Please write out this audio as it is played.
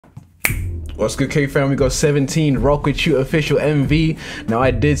What's good, KFAM? We got 17 Rock With You official MV. Now, I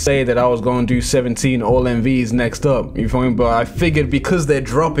did say that I was going to do 17 all MVs next up, you feel me? But I figured because they're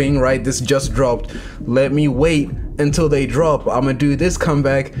dropping, right? This just dropped. Let me wait until they drop. I'm gonna do this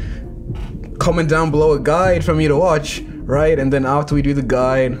comeback. Comment down below a guide for me to watch, right? And then after we do the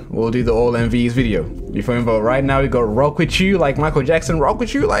guide, we'll do the all MVs video. You feel me? But right now we got Rock With You, like Michael Jackson. Rock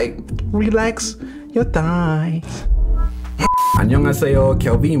With You, like relax your thighs. 안녕하세요,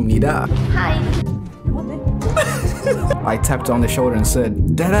 KELVII입니다. Hi. I tapped on the shoulder and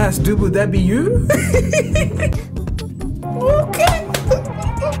said, "That ass dude, would that be you?" Okay.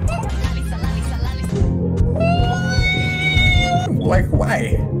 Like,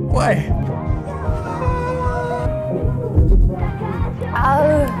 why? Why?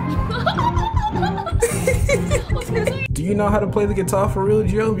 Do you know how to play the guitar for real,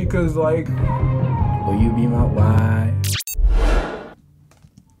 Joe? Because like, will you be my wife?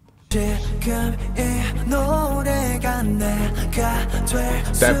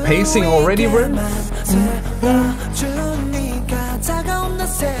 That pacing already, bro?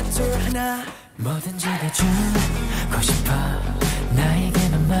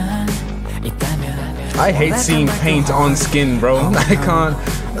 I hate seeing paint on skin, bro. I can't.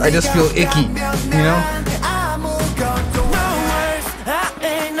 I just feel icky, you know?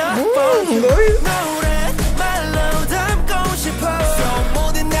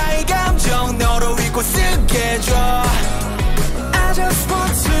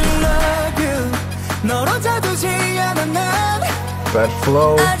 That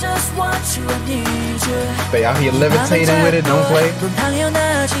flow. They out here levitating with it, don't play.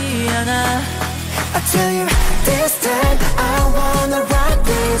 I tell you, this time I wanna rock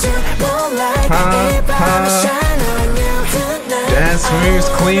with you. Dance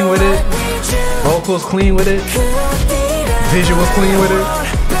moves clean with it. Vocals clean with it. Visuals clean with it.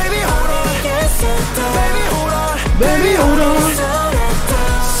 Baby, hold on.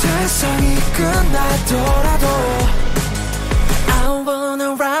 I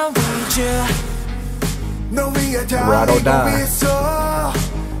wanna ride with you. Ride or die.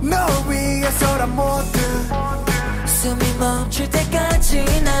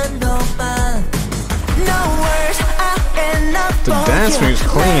 The dance moves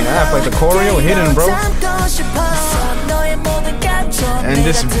clean. I like the choreo hidden, bro. And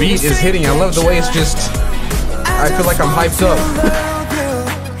this beat is hitting. I love the way it's just. I feel like I'm hyped up.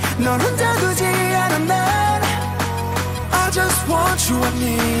 I just want you, I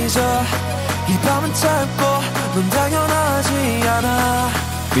need you.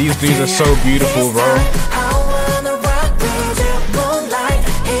 These dudes are so beautiful, bro.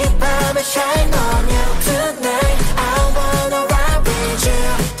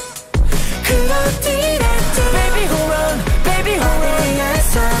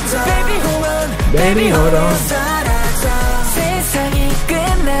 Baby, hold on.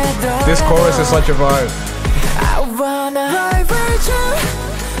 This chorus is such a vibe.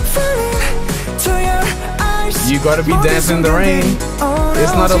 You gotta be dancing in the rain.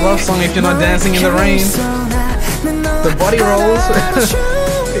 It's not a love song if you're not dancing in the rain. The body rolls.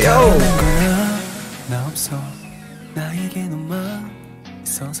 Yo.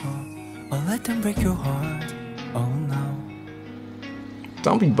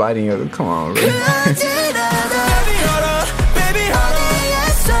 Don't be biting it. Come on, really.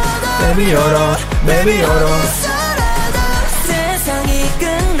 Baby, hold on. Baby, hold on.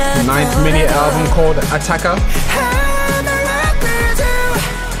 9th mini album called Attacker.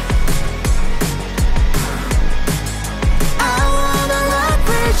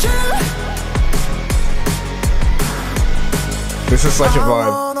 This is such a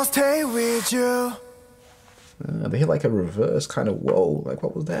vibe. They hit like a reverse kind of whoa. Like,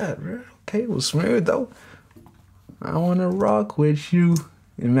 what was that? Okay, it was smooth though. I wanna rock with you.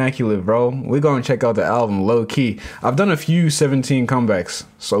 Immaculate, bro. We're gonna check out the album low key. I've done a few 17 comebacks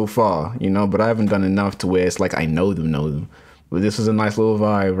so far, you know, but I haven't done enough to where it's like I know them. But this is a nice little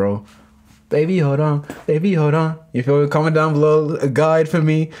vibe, bro. Baby, hold on. Baby, hold on. You feel me? Comment down below a guide for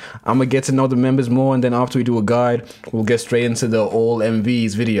me. I'm gonna get to know the members more, and then after we do a guide, we'll get straight into the all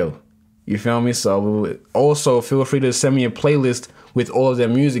MVs video. You feel me? So also feel free to send me a playlist with all of their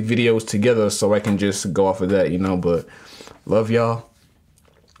music videos together so I can just go off of that, you know. But love y'all.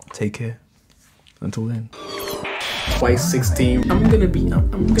 Take care. Until then. Twice 16. I'm gonna be. Hotel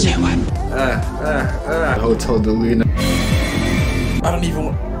Deluna. I don't even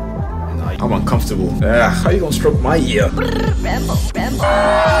want. I'm uncomfortable. How you gonna stroke my ear?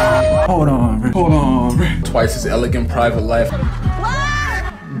 Hold on. Twice as elegant private life.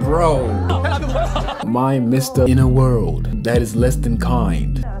 Bro. My Mr. In a world that is less than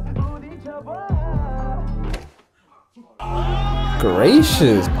kind.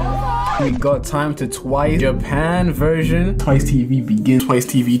 gracious. We got Time to Twice Japan version. Twice TV Begins, Twice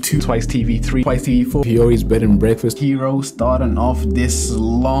TV 2, Twice TV 3, Twice TV 4. Hiyori's Bed and Breakfast. Hero starting off this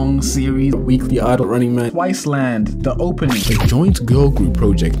long series. Weekly Idol Running Man. Twice Land, the opening. The joint girl group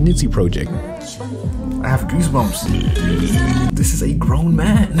project, Nitzy Project. I have goosebumps. This is a grown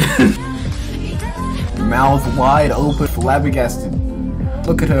man. Mouth wide open, flabbergasted.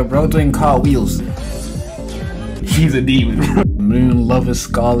 Look at her, bro, doing cartwheels. She's a demon. Moon Lover,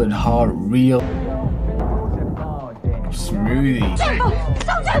 Scarlet Heart, Real. Smoothie.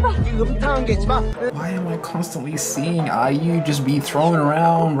 Why am I constantly seeing IU just be thrown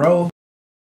around, bro?